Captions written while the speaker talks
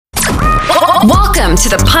Welcome to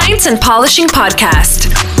the Pints and Polishing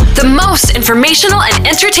Podcast, the most informational and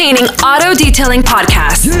entertaining auto detailing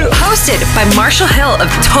podcast, hosted by Marshall Hill of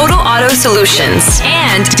Total Auto Solutions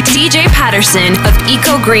and DJ Patterson of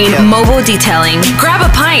Eco Green Mobile Detailing. Grab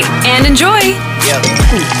a pint and enjoy.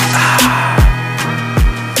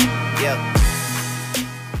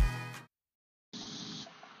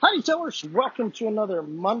 Hi, tellers. Welcome to another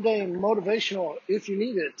Monday Motivational If You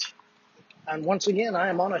Need It. And once again, I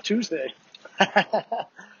am on a Tuesday.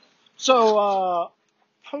 So,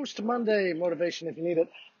 post-Monday motivation, if you need it,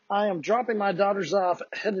 I am dropping my daughters off,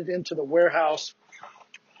 headed into the warehouse.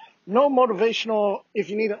 No motivational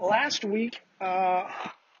if you need it. Last week, I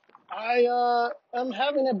am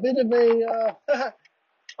having a bit of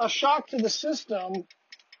a shock to the system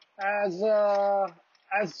as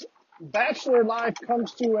bachelor life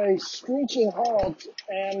comes to a screeching halt,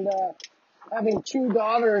 and having two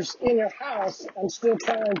daughters in your house and still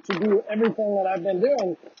trying to do everything that I've been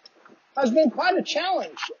doing has been quite a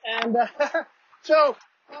challenge. And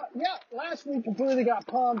last week completely got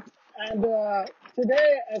pumped. And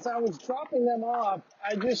today, as I was dropping them off,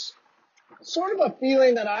 I just sort of a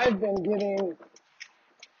feeling that I've been getting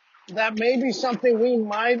that maybe something we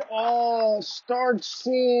might all start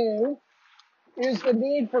seeing is the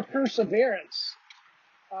need for perseverance.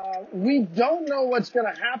 We don't know what's going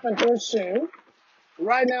to happen here soon.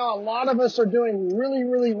 Right now, a lot of us are doing really,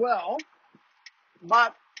 really well,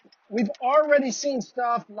 but we've already seen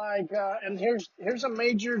stuff like, and here's a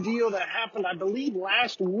major deal that happened, I believe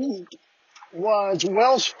last week, was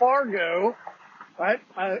Wells Fargo, right?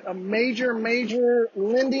 A major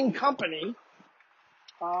lending company,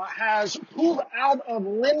 has pulled out of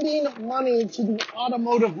lending money to the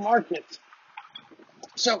automotive market.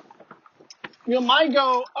 So you might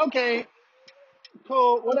go, okay,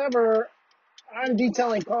 cool, whatever, I'm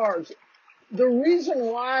detailing cars. The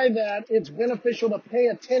reason why that it's beneficial to pay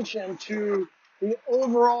attention to the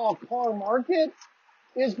overall car market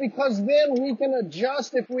is because then we can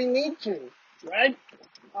adjust if we need to, right?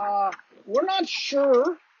 We're not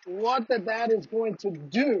sure what that is going to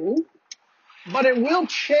do, but it will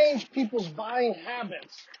change people's buying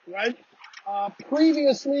habits, right?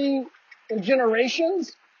 Previously, in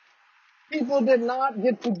generations, people did not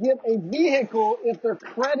get to get a vehicle if their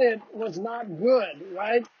credit was not good,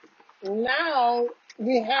 right? Now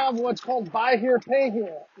we have what's called buy here, pay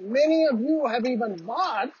here. Many of you have even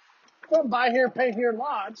bought from buy here, pay here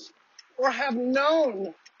lots, or have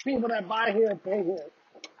known people that buy here, pay here.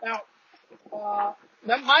 Now,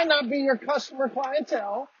 that might not be your customer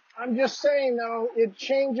clientele. I'm just saying, though, it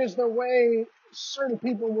changes the way certain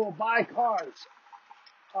people will buy cars.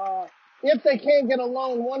 If they can't get a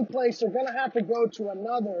loan one place, they're going to have to go to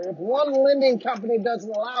another. If one lending company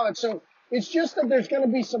doesn't allow it, so it's just that there's going to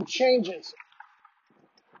be some changes.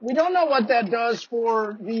 We don't know what that does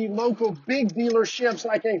for the local big dealerships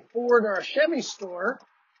like a Ford or a Chevy store,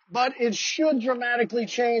 but it should dramatically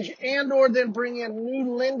change and or then bring in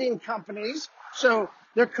new lending companies. So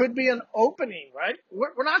there could be an opening, right?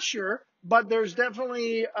 We're not sure, but there's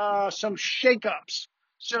definitely some shakeups.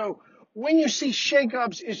 So when you see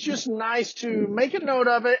shakeups, it's just nice to make a note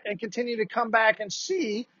of it and continue to come back and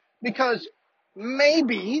see, because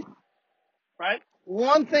maybe, right,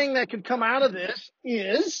 one thing that could come out of this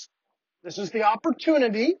is the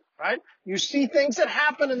opportunity, right? You see things that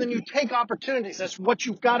happen and then you take opportunities. That's what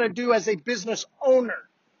you've got to do as a business owner,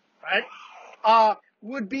 right?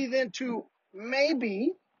 Would be then to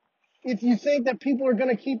maybe, if you think that people are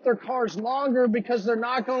going to keep their cars longer because they're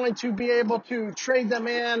not going to be able to trade them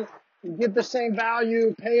in, get the same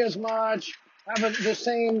value, pay as much, have the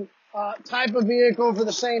same type of vehicle for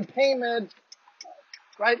the same payment,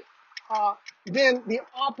 right? Then the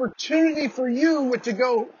opportunity for you would to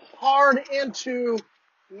go hard into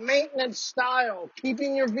maintenance style,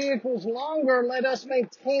 keeping your vehicles longer. Let us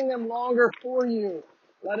maintain them longer for you.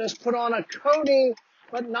 Let us put on a coating,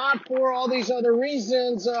 but not for all these other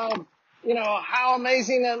reasons of, how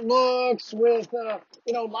amazing it looks with,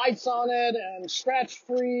 lights on it and scratch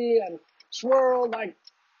free and swirl. Like,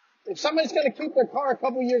 if somebody's going to keep their car a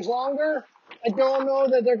couple years longer, I don't know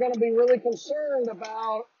that they're going to be really concerned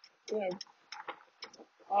about,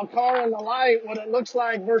 a car in the light, what it looks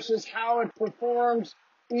like versus how it performs,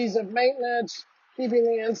 ease of maintenance, keeping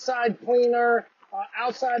the inside cleaner,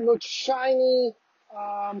 outside looks shiny,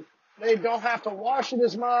 they don't have to wash it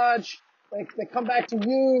as much, they come back to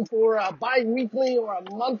you for a bi-weekly or a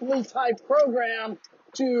monthly type program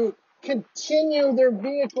to continue their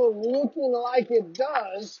vehicle looking like it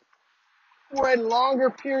does for a longer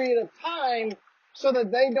period of time, so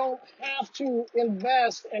that they don't have to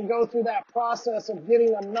invest and go through that process of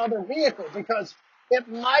getting another vehicle. Because it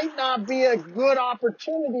might not be a good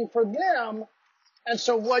opportunity for them. And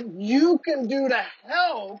so what you can do to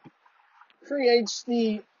help creates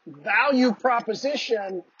the value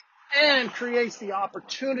proposition and creates the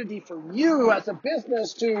opportunity for you as a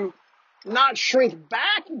business to not shrink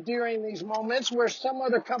back during these moments where some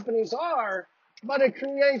other companies are, but it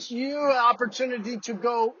creates you an opportunity to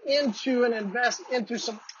go into and invest into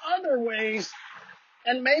some other ways.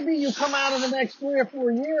 And maybe you come out in the next 3 or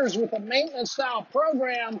 4 years with a maintenance style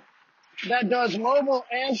program that does mobile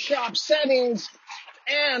and shop settings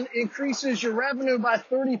and increases your revenue by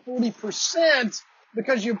 40%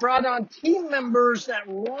 because you brought on team members that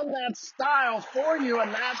run that style for you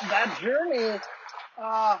and that journey.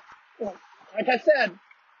 Like I said,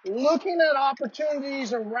 looking at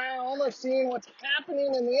opportunities around or seeing what's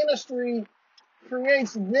happening in the industry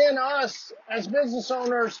creates then us as business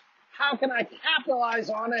owners, how can I capitalize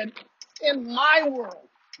on it in my world,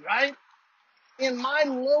 right? In my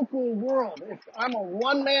local world. If I'm a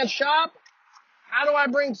one-man shop, how do I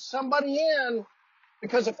bring somebody in?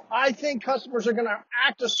 Because if I think customers are going to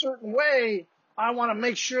act a certain way, I want to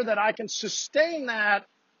make sure that I can sustain that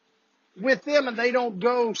with them and they don't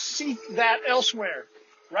go seek that elsewhere,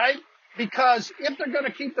 right? Because if they're going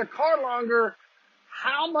to keep their car longer,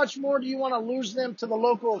 how much more do you want to lose them to the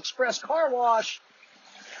local express car wash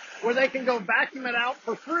where they can go vacuum it out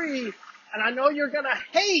for free? And I know you're going to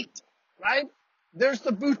hate, right? There's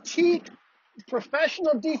the boutique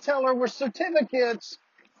professional detailer with certificates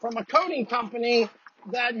from a coating company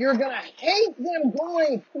that you're going to hate them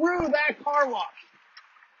going through that car wash.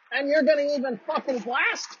 And you're going to even fucking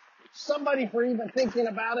blast somebody for even thinking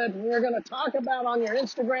about it. And you're going to talk about on your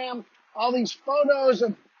Instagram all these photos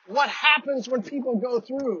of what happens when people go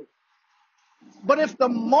through. But if the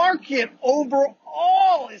market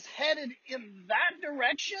overall is headed in that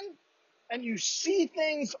direction and you see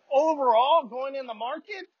things overall going in the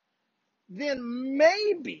market, then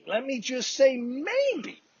maybe, let me just say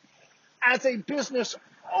maybe, as a business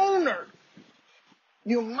owner,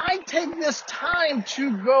 you might take this time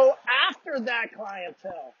to go after that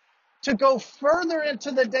clientele, to go further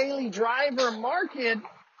into the daily driver market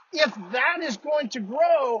if that is going to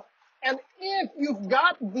grow and if you've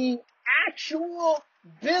got the actual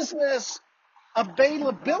business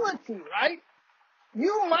availability, right?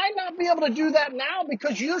 You might not be able to do that now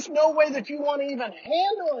because there's no way that you want to even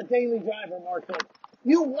handle a daily driver market.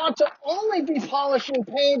 You want to only be polishing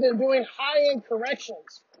paint and doing high-end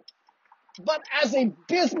corrections. But as a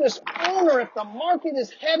business owner, if the market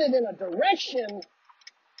is headed in a direction,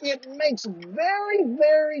 it makes very,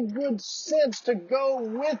 very good sense to go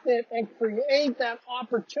with it and create that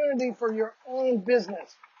opportunity for your own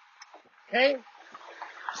business. Okay?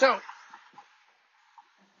 So,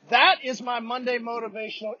 that is my Monday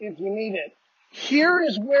motivational if you need it. Here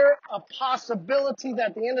is where a possibility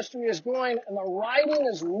that the industry is going and the writing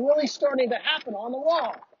is really starting to happen on the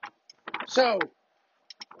wall. So,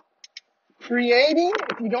 creating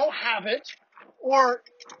if you don't have it, or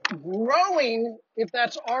growing if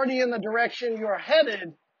that's already in the direction you're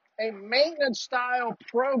headed, a maintenance style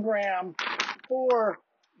program for,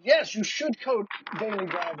 yes, you should coat daily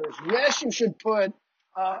drivers. Yes, you should put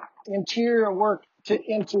interior work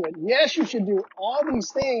into it. Yes, you should do all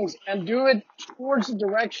these things and do it towards the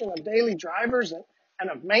direction of daily drivers and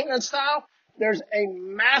of maintenance style. There's a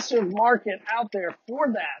massive market out there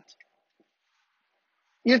for that.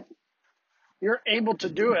 If you're able to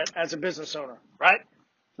do it as a business owner, right?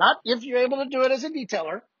 Not if you're able to do it as a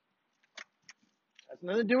detailer. It has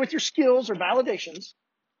nothing to do with your skills or validations.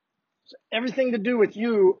 It's everything to do with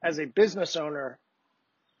you as a business owner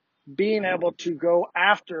being able to go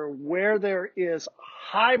after where there is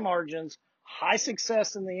high margins, high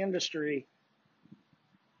success in the industry,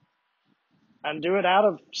 and do it out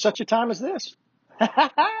of such a time as this.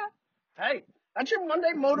 Hey, that's your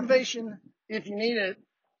Monday motivation if you need it.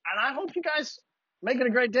 And I hope you guys make it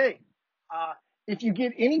a great day. If you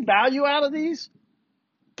get any value out of these,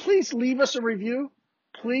 please leave us a review.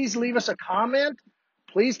 Please leave us a comment.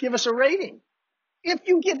 Please give us a rating. If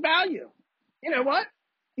you get value, you know what?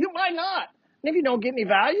 You might not. And if you don't get any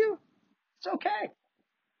value, it's okay.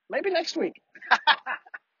 Maybe next week.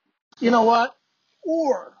 You know what?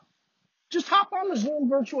 Or just hop on the Zoom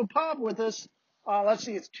virtual pub with us. Let's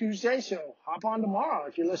see, it's Tuesday, so hop on tomorrow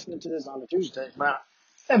if you're listening to this on a Tuesday. But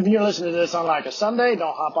if you're listening to this on like a Sunday,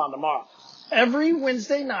 don't hop on tomorrow. Every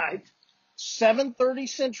Wednesday night, 7:30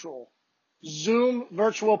 Central, Zoom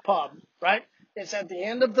virtual pub, right? It's at the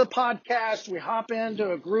end of the podcast. We hop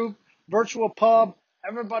into a group virtual pub.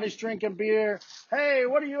 Everybody's drinking beer. Hey,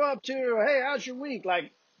 what are you up to? Hey, how's your week?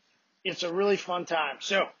 Like, it's a really fun time.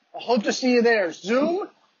 So I hope to see you there. Zoom,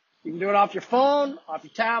 You can do it off your phone, off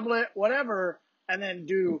your tablet, whatever, and then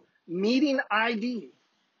do meeting ID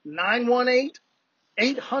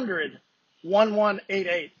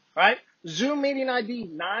 918-800-1188, right? Zoom meeting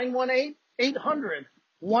ID 918-800-1188.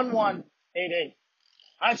 All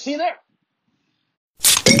right, see you there.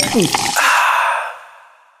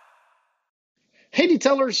 Hey,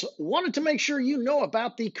 detailers, wanted to make sure you know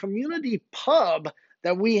about the community pub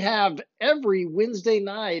that we have every Wednesday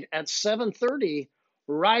night at 7:30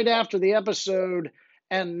 right after the episode.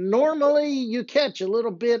 And normally you catch a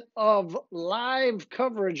little bit of live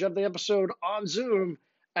coverage of the episode on Zoom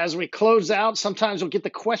as we close out. Sometimes we'll get the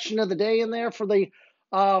question of the day in there for the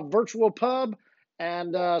virtual pub,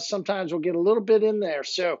 and sometimes we'll get a little bit in there.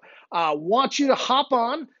 So want you to hop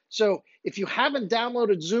on. So if you haven't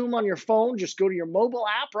downloaded Zoom on your phone, just go to your mobile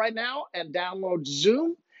app right now and download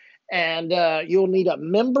Zoom. And you'll need a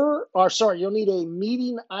you'll need a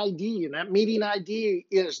meeting ID. And that meeting ID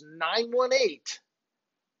is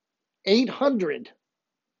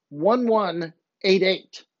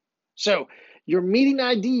 918-800-1188. So your meeting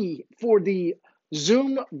ID for the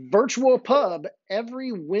Zoom virtual pub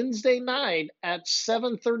every Wednesday night at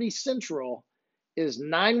 7:30 Central is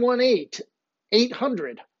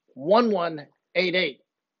 918-800-1188.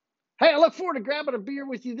 Hey, I look forward to grabbing a beer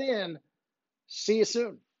with you then. See you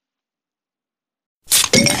soon.